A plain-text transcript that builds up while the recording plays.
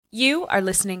You are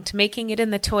listening to Making It in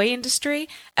the Toy Industry,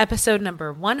 episode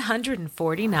number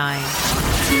 149.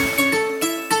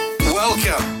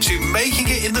 Welcome to Making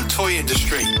It in the Toy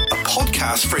Industry, a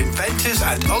podcast for inventors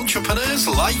and entrepreneurs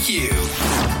like you.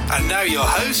 And now your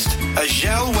host,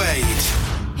 Azhelle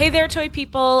Wade. Hey there, toy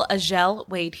people. Azhelle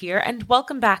Wade here, and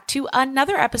welcome back to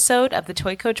another episode of the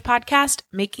Toy Coach podcast,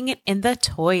 Making It in the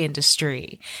Toy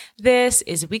Industry. This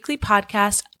is a weekly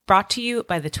podcast brought to you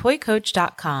by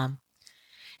thetoycoach.com.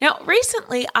 Now,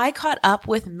 recently, I caught up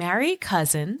with Mary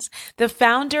Cousins, the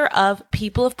founder of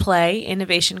People of Play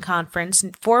Innovation Conference,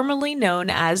 formerly known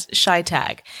as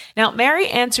ShyTag. Now, Mary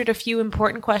answered a few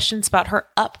important questions about her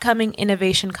upcoming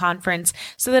innovation conference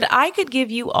so that I could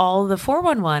give you all the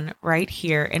 411 right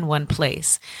here in one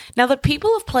place. Now, the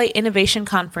People of Play Innovation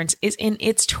Conference is in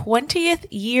its 20th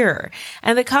year,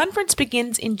 and the conference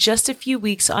begins in just a few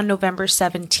weeks on November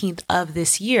 17th of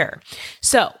this year.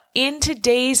 So, in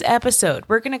today's episode,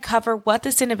 we're going to cover what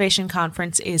this innovation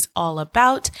conference is all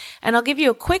about, and I'll give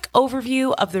you a quick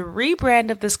overview of the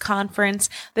rebrand of this conference,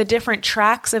 the different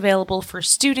tracks available for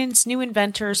students, new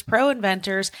inventors, pro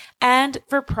inventors, and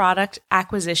for product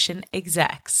acquisition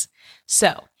execs.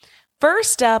 So,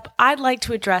 first up, I'd like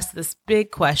to address this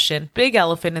big question, big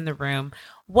elephant in the room.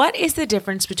 What is the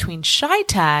difference between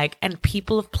ShyTag and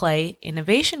People of Play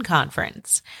Innovation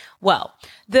Conference? Well,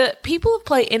 the People of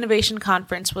Play Innovation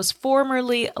Conference was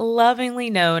formerly lovingly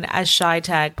known as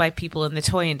ShyTag by people in the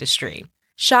toy industry.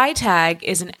 ShyTag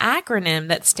is an acronym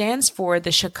that stands for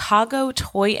the Chicago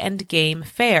Toy and Game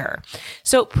Fair.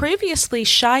 So previously,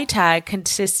 ShyTag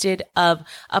consisted of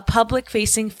a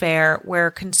public-facing fair where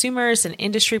consumers and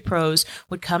industry pros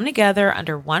would come together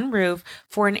under one roof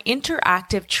for an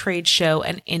interactive trade show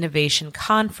and innovation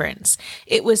conference.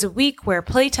 It was a week where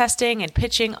playtesting and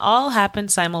pitching all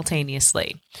happened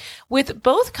simultaneously. With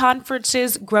both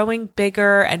conferences growing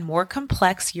bigger and more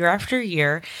complex year after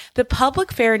year, the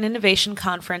Public Fair and Innovation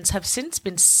Conference have since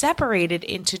been separated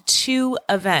into two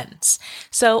events.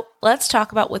 So let's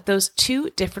talk about what those two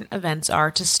different events are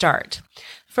to start.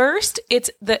 First, it's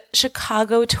the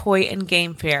Chicago Toy and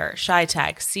Game Fair,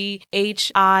 ShyTag,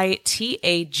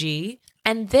 CHITAG.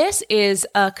 And this is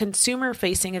a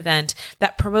consumer-facing event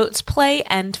that promotes play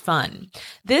and fun.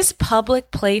 This public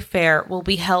play fair will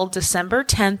be held December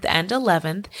 10th and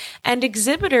 11th, and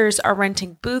exhibitors are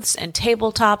renting booths and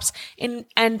tabletops,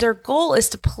 and their goal is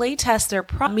to play test their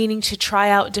meaning to try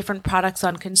out different products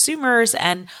on consumers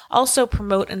and also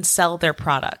promote and sell their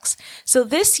products. So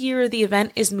this year, the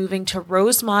event is moving to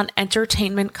Rosemont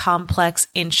Entertainment Complex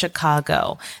in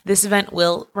Chicago. This event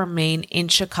will remain in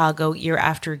Chicago year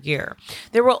after year.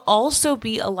 There will also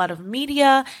be a lot of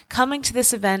media coming to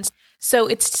this event, so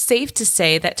it's safe to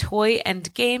say that toy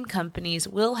and game companies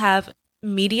will have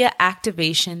media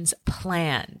activations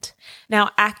planned. Now,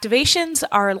 activations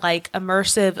are like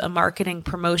immersive marketing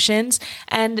promotions,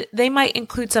 and they might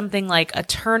include something like a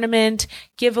tournament,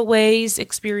 giveaways,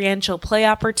 experiential play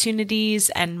opportunities,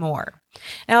 and more.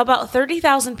 Now, about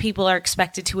 30,000 people are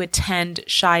expected to attend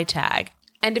ShyTag.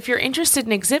 And if you're interested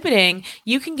in exhibiting,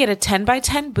 you can get a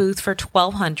 10x10 booth for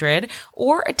 $1,200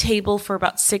 or a table for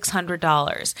about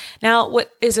 $600. Now,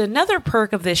 what is another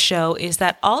perk of this show is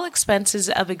that all expenses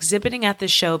of exhibiting at the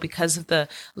show because of the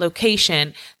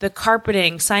location, the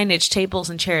carpeting, signage, tables,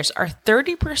 and chairs are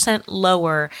 30%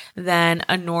 lower than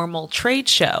a normal trade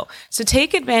show. So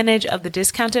take advantage of the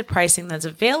discounted pricing that's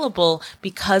available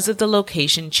because of the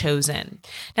location chosen.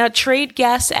 Now, trade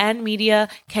guests and media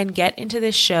can get into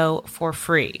this show for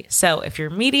free. So if you're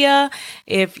media,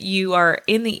 if you are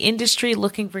in the industry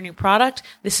looking for new product,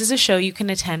 this is a show you can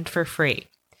attend for free.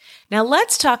 Now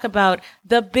let's talk about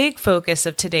the big focus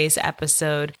of today's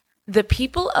episode, the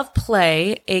People of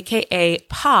Play, aka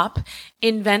POP,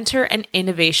 Inventor and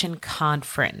Innovation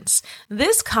Conference.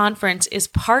 This conference is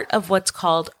part of what's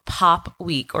called POP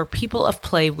Week or People of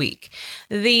Play Week.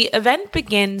 The event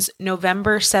begins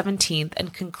November 17th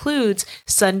and concludes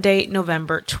Sunday,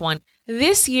 November 20th.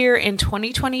 This year in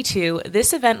 2022,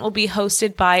 this event will be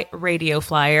hosted by Radio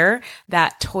Flyer,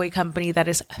 that toy company that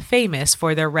is famous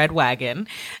for their red wagon,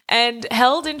 and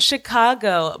held in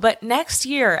Chicago. But next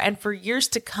year and for years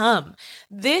to come,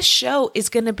 this show is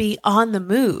going to be on the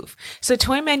move. So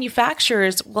toy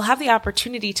manufacturers will have the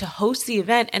opportunity to host the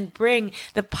event and bring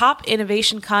the Pop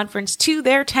Innovation Conference to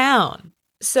their town.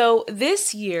 So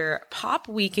this year, Pop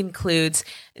Week includes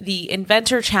the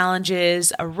Inventor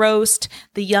Challenges, a roast,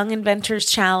 the Young Inventors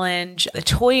Challenge, the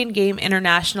Toy and Game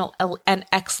International and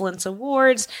Excellence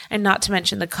Awards, and not to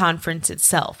mention the conference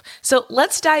itself. So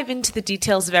let's dive into the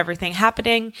details of everything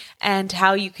happening and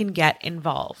how you can get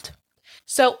involved.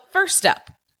 So first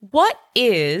up, What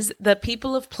is the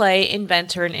People of Play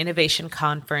Inventor and Innovation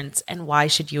Conference, and why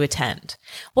should you attend?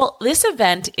 Well, this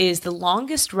event is the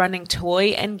longest running toy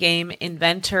and game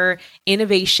inventor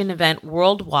innovation event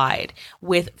worldwide,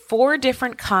 with 4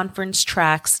 different conference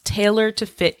tracks tailored to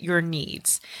fit your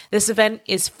needs. This event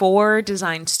is for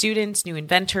design students, new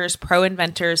inventors, pro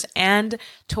inventors, and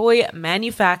toy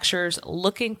manufacturers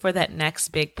looking for that next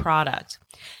big product.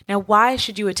 Now, why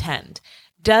should you attend?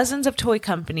 Dozens of toy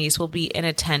companies will be in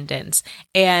attendance,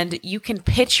 and you can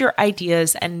pitch your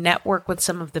ideas and network with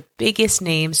some of the biggest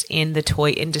names in the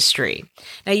toy industry.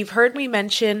 Now, you've heard me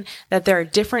mention that there are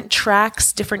different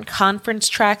tracks, different conference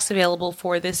tracks available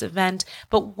for this event,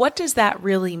 but what does that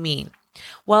really mean?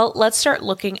 Well, let's start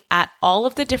looking at all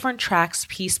of the different tracks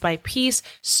piece by piece,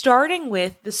 starting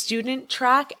with the student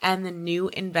track and the new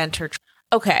inventor track.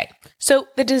 Okay, so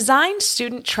the design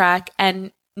student track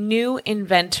and new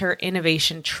inventor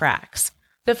innovation tracks.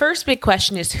 The first big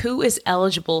question is, who is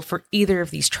eligible for either of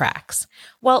these tracks?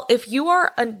 Well, if you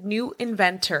are a new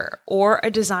inventor or a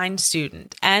design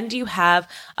student and you have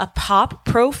a POP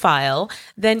profile,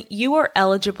 then you are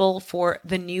eligible for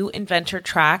the new inventor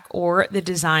track or the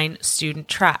design student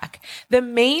track. The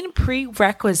main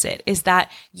prerequisite is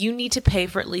that you need to pay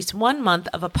for at least 1 month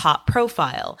of a POP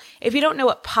profile. If you don't know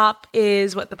what POP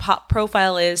is, what the POP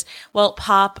profile is, well,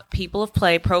 POP, People of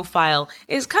Play profile,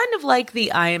 is kind of like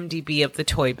the IMDb of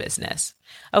the toy business.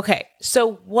 Okay,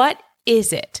 so what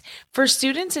is it? For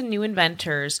students and new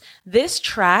inventors, this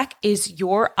track is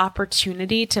your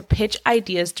opportunity to pitch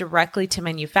ideas directly to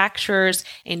manufacturers,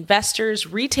 investors,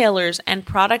 retailers, and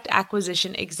product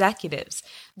acquisition executives.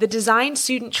 The design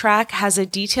student track has a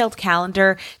detailed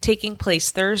calendar taking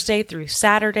place Thursday through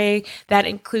Saturday that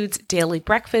includes daily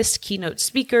breakfast, keynote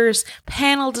speakers,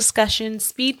 panel discussions,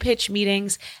 speed pitch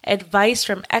meetings, advice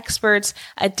from experts,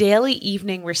 a daily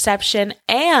evening reception,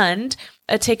 and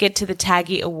a ticket to the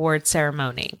TAGGY Award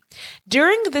ceremony.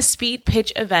 During the speed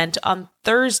pitch event on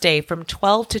Thursday from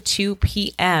 12 to 2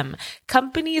 p.m.,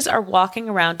 companies are walking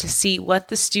around to see what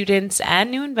the students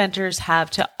and new inventors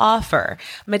have to offer.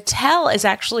 Mattel is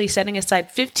actually setting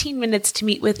aside 15 minutes to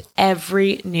meet with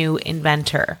every new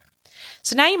inventor.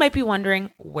 So now you might be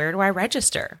wondering, where do I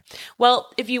register?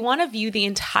 Well, if you want to view the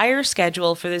entire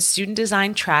schedule for the student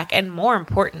design track, and more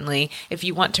importantly, if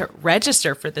you want to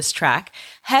register for this track,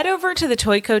 head over to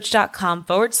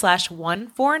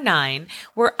thetoycoach.com/149,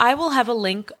 where I will have a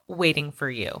link waiting for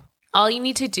you. All you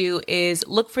need to do is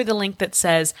look for the link that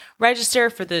says register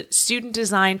for the student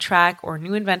design track or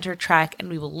new inventor track, and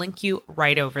we will link you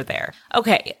right over there.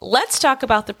 Okay, let's talk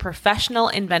about the professional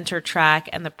inventor track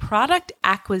and the product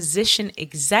acquisition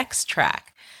execs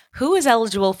track. Who is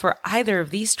eligible for either of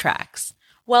these tracks?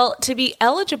 Well, to be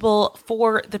eligible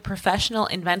for the professional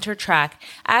inventor track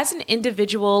as an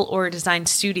individual or a design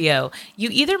studio, you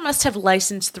either must have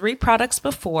licensed 3 products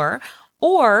before,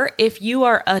 or if you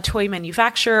are a toy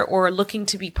manufacturer or looking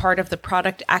to be part of the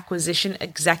product acquisition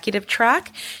executive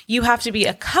track, you have to be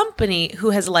a company who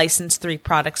has licensed 3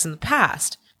 products in the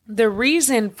past. The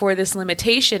reason for this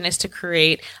limitation is to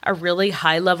create a really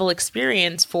high-level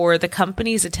experience for the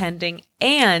companies attending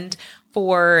and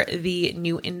for the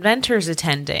new inventors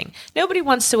attending. Nobody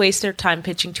wants to waste their time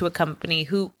pitching to a company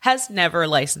who has never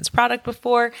licensed product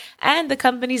before, and the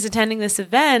companies attending this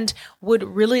event would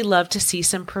really love to see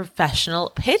some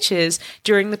professional pitches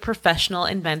during the professional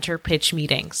inventor pitch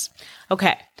meetings.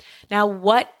 Okay, now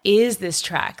what is this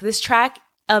track? This track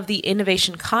of the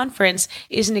Innovation Conference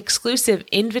is an exclusive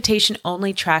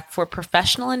invitation-only track for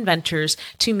professional inventors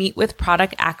to meet with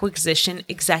product acquisition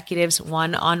executives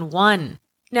one-on-one.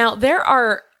 Now, there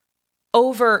are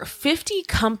over 50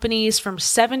 companies from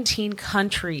 17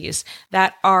 countries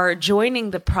that are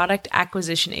joining the product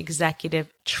acquisition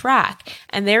executive track,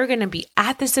 and they're going to be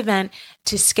at this event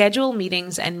to schedule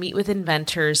meetings and meet with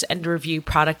inventors and review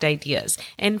product ideas.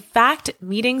 In fact,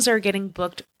 meetings are getting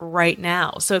booked right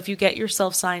now. So if you get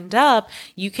yourself signed up,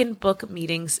 you can book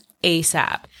meetings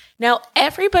ASAP. Now,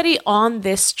 everybody on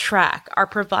this track are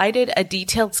provided a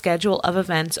detailed schedule of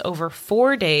events over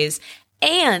 4 days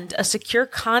and a secure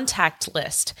contact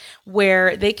list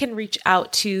where they can reach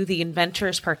out to the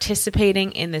inventors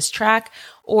participating in this track,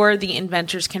 or the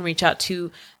inventors can reach out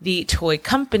to the toy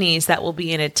companies that will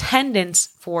be in attendance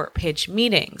for pitch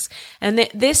meetings. And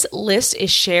this list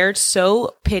is shared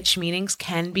so pitch meetings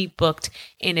can be booked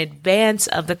in advance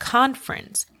of the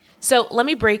conference. So let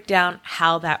me break down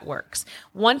how that works.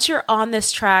 Once you're on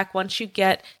this track, once you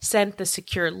get sent the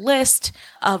secure list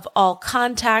of all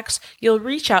contacts, you'll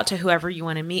reach out to whoever you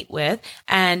want to meet with,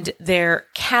 and their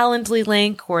Calendly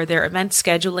link or their event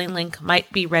scheduling link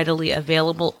might be readily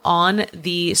available on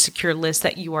the secure list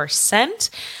that you are sent.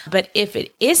 But if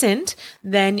it isn't,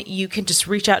 then you can just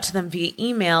reach out to them via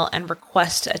email and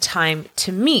request a time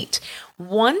to meet.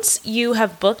 Once you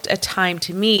have booked a time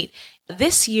to meet,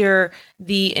 this year,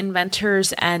 the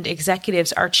inventors and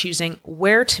executives are choosing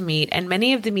where to meet, and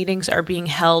many of the meetings are being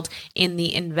held in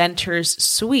the inventors'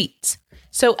 suites.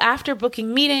 So after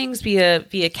booking meetings via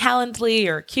Calendly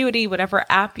or Acuity, whatever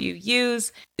app you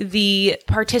use, the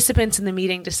participants in the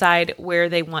meeting decide where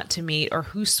they want to meet or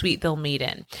whose suite they'll meet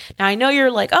in. Now, I know you're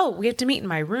like, oh, we have to meet in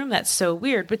my room. That's so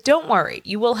weird. But don't worry,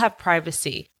 you will have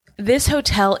privacy. This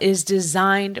hotel is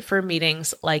designed for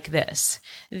meetings like this.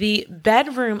 The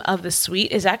bedroom of the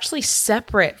suite is actually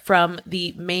separate from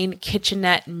the main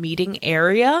kitchenette meeting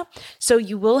area, so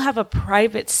you will have a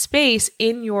private space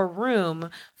in your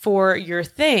room for your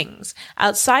things.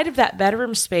 Outside of that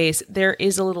bedroom space, there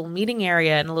is a little meeting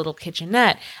area and a little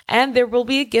kitchenette, and there will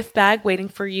be a gift bag waiting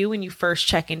for you when you first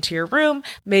check into your room.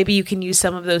 Maybe you can use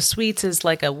some of those sweets as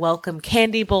like a welcome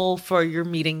candy bowl for your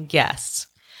meeting guests.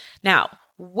 Now,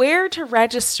 where to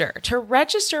register? To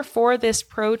register for this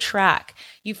pro track,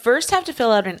 you first have to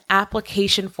fill out an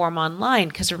application form online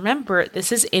because remember,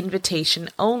 this is invitation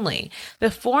only.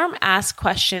 The form asks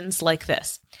questions like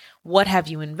this. What have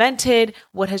you invented?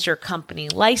 What has your company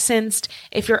licensed?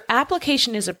 If your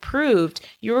application is approved,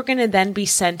 you're going to then be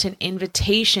sent an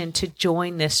invitation to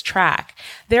join this track.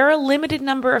 There are a limited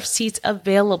number of seats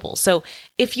available. So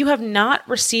if you have not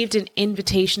received an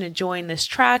invitation to join this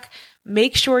track,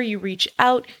 make sure you reach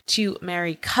out to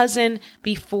Mary Cousin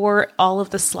before all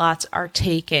of the slots are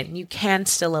taken. You can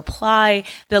still apply.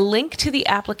 The link to the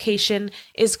application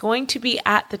is going to be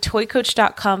at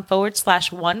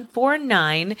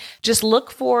thetoycoach.com/149. Just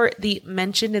look for the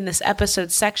mentioned in this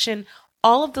episode section.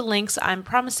 All of the links I'm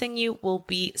promising you will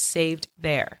be saved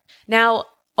there. Now,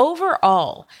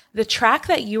 overall, the track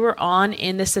that you are on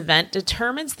in this event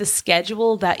determines the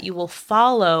schedule that you will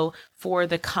follow for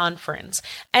the conference.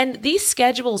 And these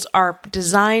schedules are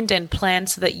designed and planned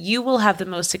so that you will have the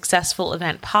most successful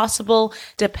event possible,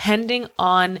 depending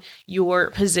on your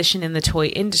position in the toy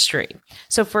industry.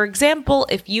 So for example,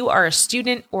 if you are a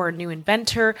student or a new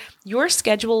inventor, your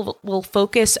schedule will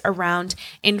focus around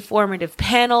informative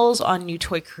panels on new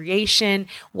toy creation,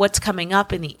 what's coming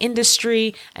up in the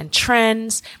industry, and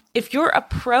trends. If you're a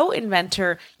pro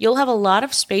inventor, you'll have a lot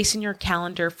of space in your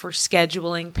calendar for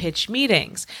scheduling pitch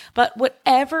meetings. But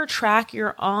whatever track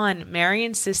you're on, Mary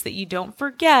insists that you don't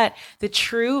forget the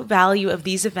true value of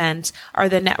these events are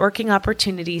the networking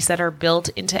opportunities that are built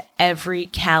into every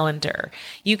calendar.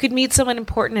 You could meet someone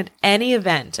important at any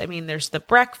event. I mean, there's the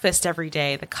breakfast every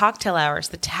day, the cocktail hours,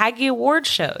 the TAGI award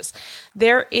shows.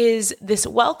 There is this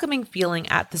welcoming feeling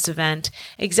at this event.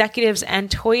 Executives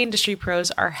and toy industry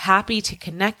pros are happy to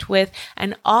connect with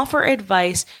and offer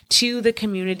advice to the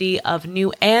community of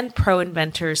new and pro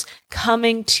inventors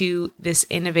coming to this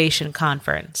innovation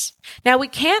conference. Now, we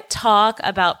can't talk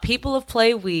about People of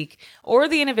Play Week or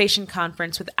the Innovation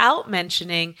Conference without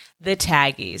mentioning the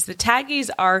TAGIs. The TAGIs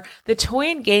are the Toy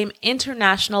and Game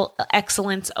International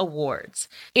Excellence Awards.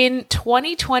 In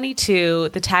 2022,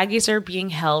 the TAGIs are being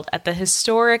held at the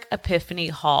historic Epiphany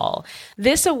Hall.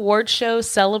 This award show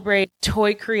celebrates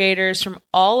toy creators from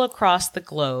all across the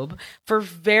globe for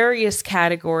various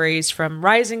categories, from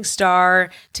Rising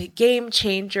Star to Game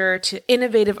Changer to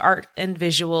Innovative Art and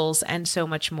Visuals, and so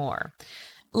much more.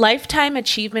 Lifetime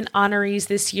Achievement honorees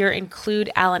this year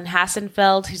include Alan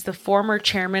Hassenfeld, who's the former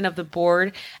chairman of the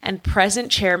board and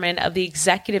present chairman of the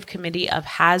executive committee of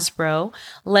Hasbro,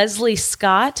 Leslie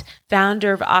Scott,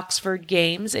 founder of Oxford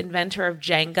Games, inventor of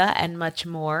Jenga, and much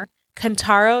more,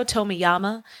 Kentaro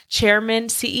Tomiyama, chairman,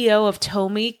 CEO of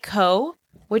Tomy Co.,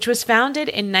 which was founded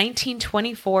in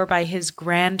 1924 by his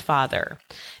grandfather.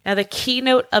 Now, the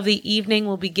keynote of the evening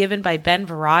will be given by Ben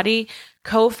Varadi,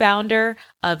 co-founder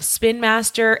of Spin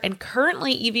Master and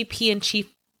currently EVP and Chief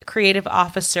Creative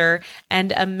Officer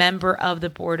and a member of the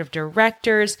board of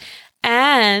directors.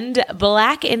 And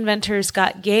Black Inventors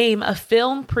Got Game, a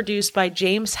film produced by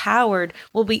James Howard,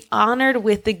 will be honored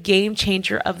with the Game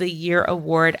Changer of the Year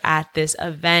award at this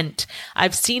event.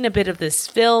 I've seen a bit of this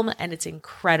film and it's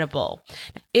incredible.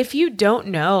 If you don't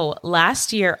know,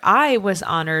 last year I was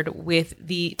honored with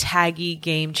the TAGI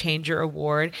Game Changer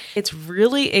Award. It's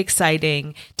really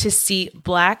exciting to see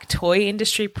Black toy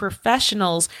industry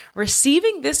professionals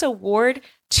receiving this award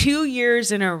 2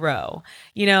 years in a row.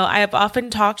 You know, I have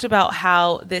often talked about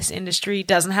how this industry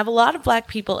doesn't have a lot of Black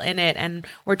people in it, and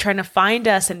we're trying to find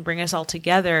us and bring us all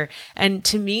together. And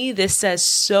to me, this says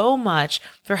so much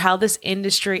for how this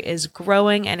industry is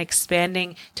growing and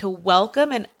expanding to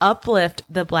welcome and uplift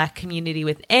the Black community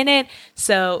within it.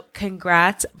 So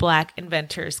congrats, Black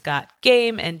Inventors Got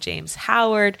Game and James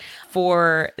Howard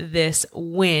for this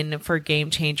win for Game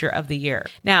Changer of the Year.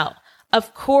 Now,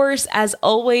 of course, as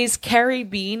always, Carrie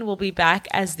Bean will be back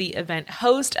as the event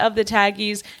host of the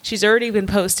Taggies. She's already been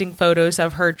posting photos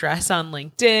of her dress on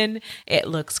LinkedIn. It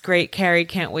looks great, Carrie.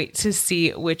 Can't wait to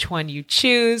see which one you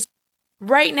choose.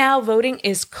 Right now, voting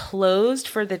is closed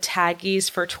for the Taggies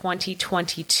for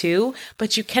 2022,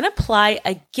 but you can apply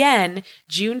again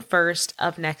June 1st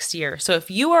of next year. So if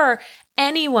you are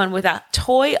anyone with a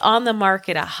toy on the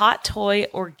market, a hot toy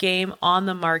or game on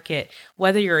the market,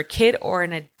 whether you're a kid or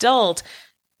an adult,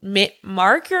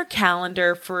 mark your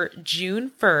calendar for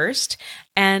June 1st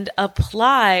and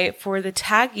apply for the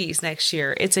Taggies next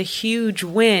year. It's a huge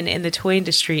win in the toy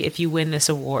industry if you win this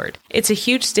award. It's a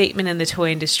huge statement in the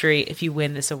toy industry if you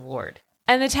win this award.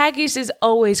 And the Taggies is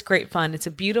always great fun. It's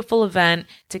a beautiful event.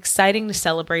 It's exciting to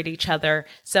celebrate each other.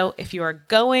 So if you are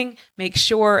going, make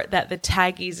sure that the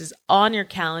Taggies is on your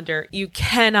calendar. You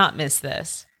cannot miss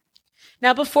this.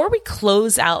 Now, before we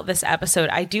close out this episode,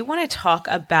 I do want to talk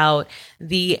about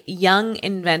the Young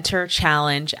Inventor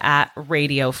Challenge at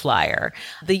Radio Flyer.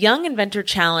 The Young Inventor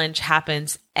Challenge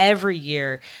happens every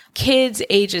year. Kids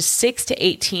ages 6 to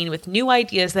 18 with new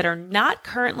ideas that are not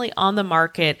currently on the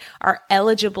market are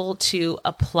eligible to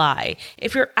apply.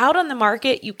 If you're out on the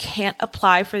market, you can't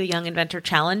apply for the Young Inventor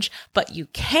Challenge, but you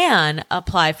can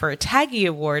apply for a Taggy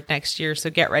Award next year, so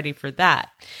get ready for that.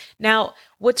 Now,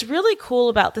 what's really cool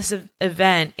about this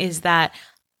event is that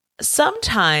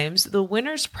sometimes the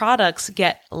winner's products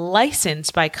get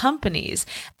licensed by companies,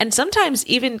 and sometimes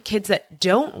even kids that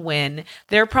don't win,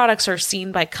 their products are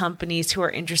seen by companies who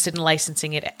are interested in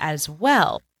licensing it as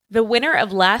well. The winner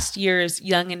of last year's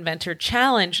Young Inventor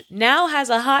Challenge now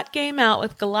has a hot game out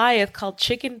with Goliath called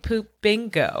Chicken Poop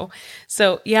Bingo.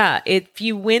 So yeah, if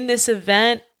you win this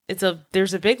event,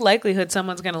 there's a big likelihood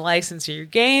someone's going to license your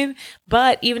game,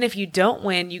 but even if you don't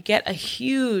win, you get a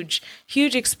huge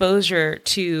exposure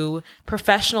to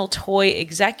professional toy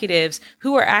executives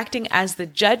who are acting as the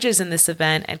judges in this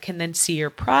event and can then see your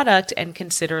product and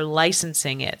consider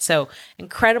licensing it. So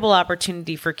incredible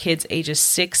opportunity for kids ages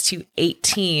 6 to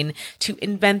 18 to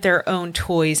invent their own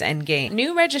toys and games.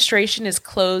 New registration is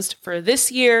closed for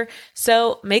this year,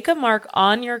 so make a mark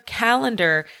on your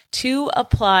calendar to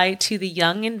apply to the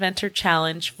Young Inventor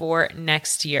Challenge for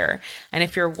next year. And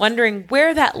if you're wondering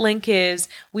where that link is,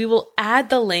 we will add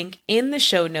the link in the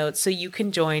show notes so you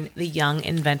can join the Young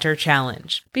Inventor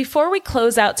Challenge. Before we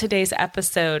close out today's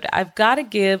episode, I've got to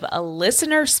give a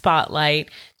listener spotlight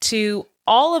to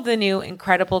all of the new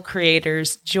incredible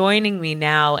creators joining me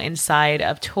now inside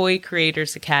of Toy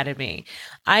Creators Academy.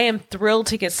 I am thrilled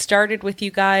to get started with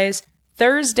you guys.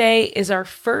 Thursday is our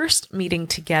first meeting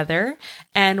together,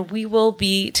 and we will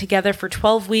be together for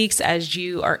 12 weeks as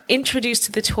you are introduced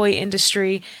to the toy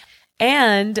industry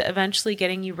and eventually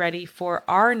getting you ready for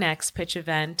our next pitch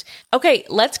event. Okay,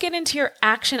 let's get into your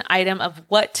action item of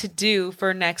what to do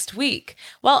for next week.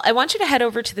 Well, I want you to head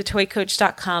over to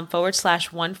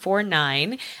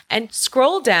thetoycoach.com/149 and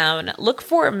scroll down, look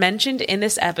for mentioned in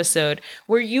this episode,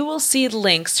 where you will see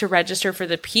links to register for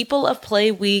the People of Play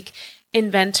Week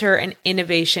Inventor and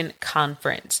Innovation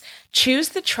Conference. Choose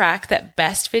the track that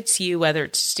best fits you, whether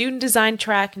it's student design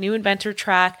track, new inventor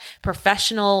track,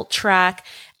 professional track,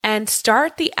 and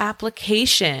start the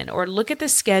application or look at the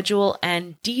schedule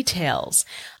and details.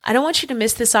 I don't want you to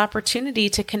miss this opportunity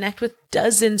to connect with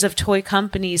dozens of toy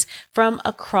companies from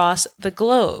across the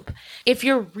globe. If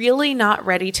you're really not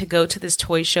ready to go to this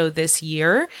toy show this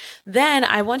year, then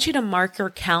I want you to mark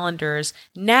your calendars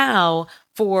now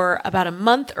for about a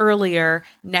month earlier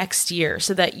next year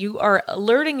so that you are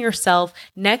alerting yourself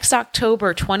next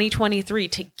October 2023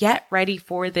 to get ready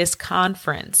for this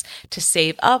conference, to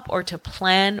save up or to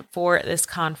plan for this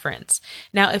conference.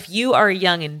 Now, if you are a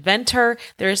young inventor,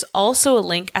 there's also a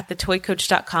link at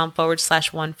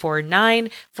thetoycoach.com/149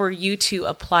 for you to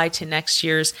apply to next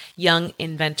year's Young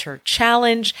Inventor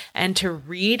Challenge and to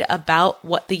read about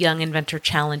what the Young Inventor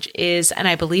Challenge is. And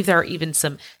I believe there are even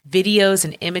some videos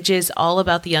and images all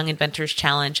about the Young Inventors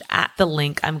Challenge at the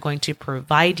link I'm going to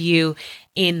provide you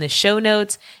in the show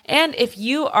notes. And if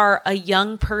you are a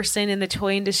young person in the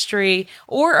toy industry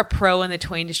or a pro in the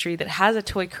toy industry that has a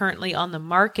toy currently on the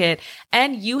market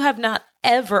and you have not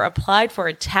ever applied for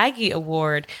a Taggy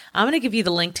Award, I'm going to give you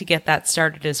the link to get that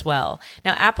started as well.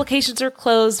 Now, applications are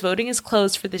closed, voting is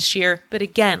closed for this year, but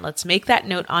again, let's make that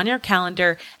note on your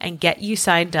calendar and get you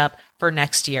signed up for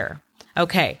next year.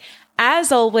 Okay.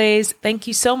 As always, thank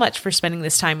you so much for spending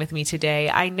this time with me today.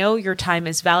 I know your time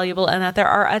is valuable and that there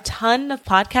are a ton of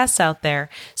podcasts out there,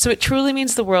 so it truly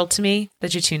means the world to me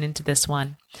that you tune into this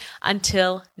one.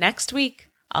 Until next week,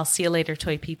 I'll see you later,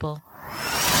 toy people.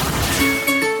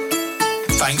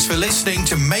 Thanks for listening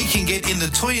to Making It in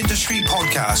the Toy Industry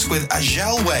podcast with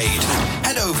Azhelle Wade.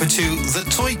 Head over to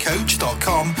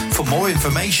thetoycoach.com for more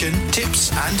information,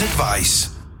 tips, and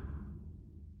advice.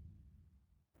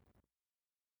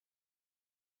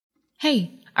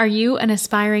 Hey, are you an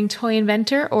aspiring toy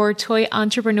inventor or toy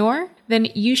entrepreneur? Then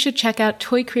you should check out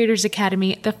Toy Creators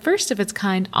Academy, the first of its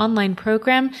kind online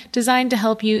program designed to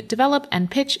help you develop and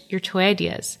pitch your toy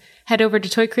ideas. Head over to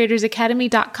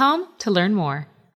toycreatorsacademy.com to learn more.